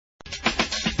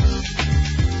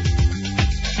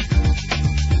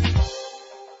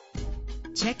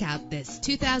Check out this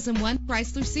 2001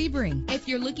 Chrysler Sebring. If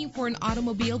you're looking for an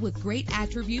automobile with great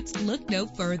attributes, look no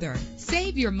further.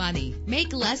 Save your money.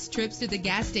 Make less trips to the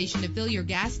gas station to fill your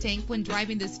gas tank when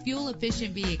driving this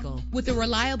fuel-efficient vehicle. With a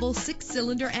reliable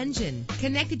 6-cylinder engine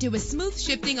connected to a smooth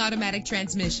shifting automatic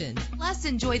transmission. Plus,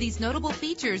 enjoy these notable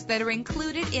features that are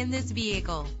included in this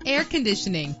vehicle: air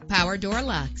conditioning, power door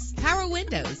locks, power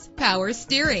windows, power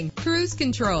steering, cruise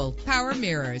control, power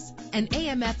mirrors, an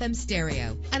AM/FM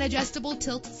stereo, an adjustable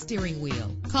tilt steering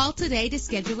wheel. Call today to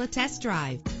schedule a test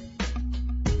drive.